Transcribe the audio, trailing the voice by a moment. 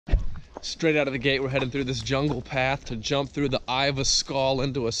Straight out of the gate, we're heading through this jungle path to jump through the eye of a skull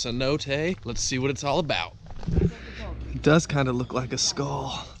into a cenote. Let's see what it's all about. It does kind of look like a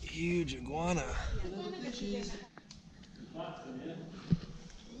skull. Huge iguana.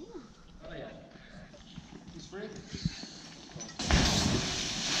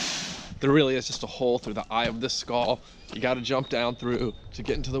 There really is just a hole through the eye of this skull. You gotta jump down through to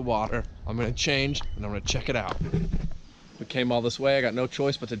get into the water. I'm gonna change and I'm gonna check it out. We came all this way, I got no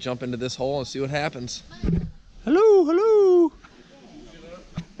choice but to jump into this hole and see what happens. Hello, hello.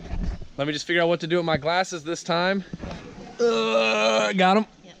 Let me just figure out what to do with my glasses this time. Got them.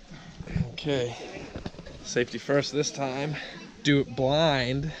 Yep. Okay. Safety first this time. Do it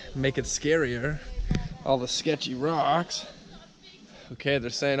blind, make it scarier. All the sketchy rocks. Okay, they're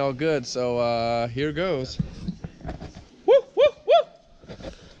saying all good, so here goes. Woo, woo, woo!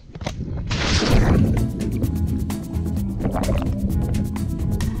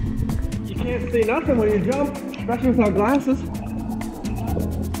 You can't see nothing when you jump, especially without glasses.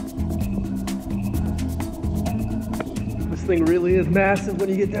 This thing really is massive when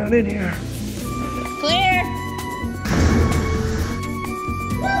you get down in here. Clear!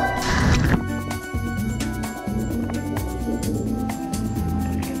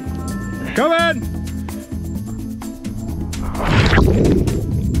 Come in!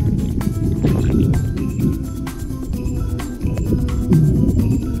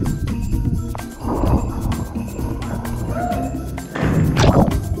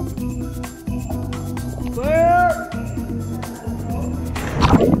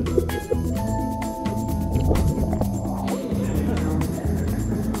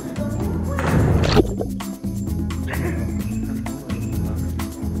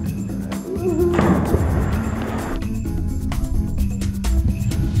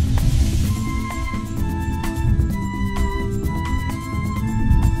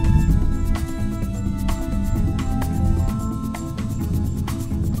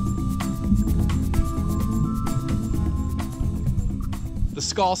 The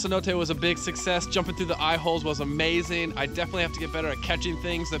skull cenote was a big success. Jumping through the eye holes was amazing. I definitely have to get better at catching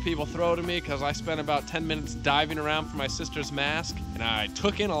things that people throw to me because I spent about 10 minutes diving around for my sister's mask and I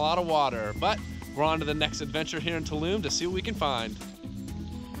took in a lot of water. But we're on to the next adventure here in Tulum to see what we can find.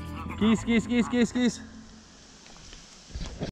 Skis, skis, skis, skis, skis.